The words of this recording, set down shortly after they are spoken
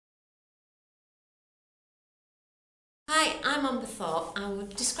Hi, I'm Amber Thorpe. I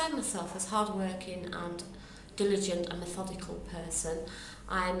would describe myself as hardworking and diligent and methodical person.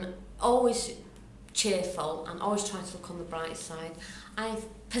 I'm always cheerful and always try to look on the bright side. I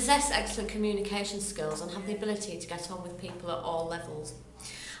possess excellent communication skills and have the ability to get on with people at all levels.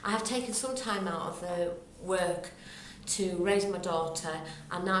 I have taken some time out of the work to raise my daughter,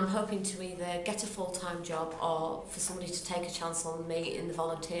 and now I'm hoping to either get a full-time job or for somebody to take a chance on me in the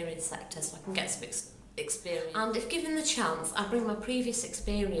volunteering sector so I can get some experience. And if given the chance, I bring my previous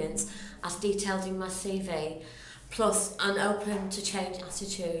experience as detailed in my CV, plus an open to change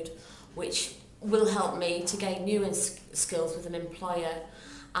attitude, which will help me to gain new skills with an employer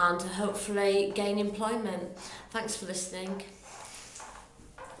and hopefully gain employment. Thanks for listening.